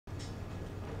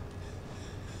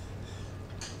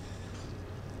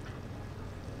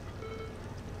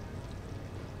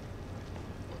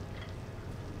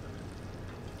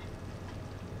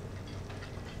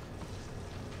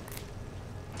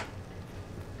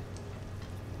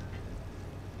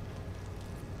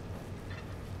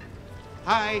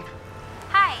Hi.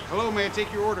 Hi. Hello, may I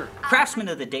take your order? Craftsmen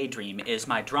of the Daydream is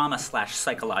my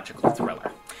drama/psychological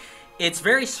thriller. It's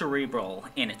very cerebral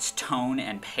in its tone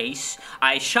and pace.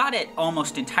 I shot it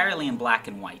almost entirely in black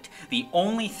and white. The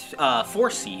only 4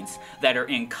 scenes that are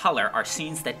in color are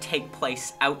scenes that take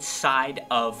place outside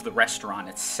of the restaurant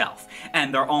itself,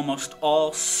 and they're almost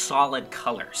all solid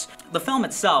colors. The film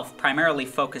itself primarily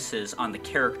focuses on the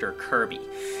character Kirby,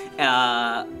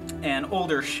 an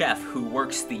older chef who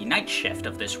works the night shift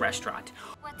of this restaurant.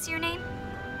 What's your name?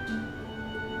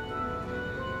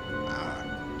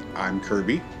 I'm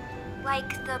Kirby.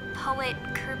 Like the poet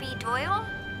Kirby Doyle?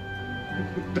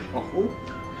 No.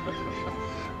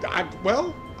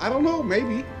 Well, I don't know,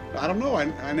 maybe. I don't know,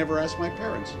 I never asked my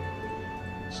parents.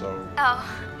 So... Oh,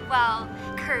 well,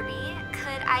 Kirby,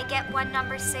 could I get one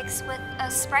number 6 with a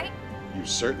Sprite? You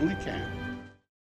certainly can.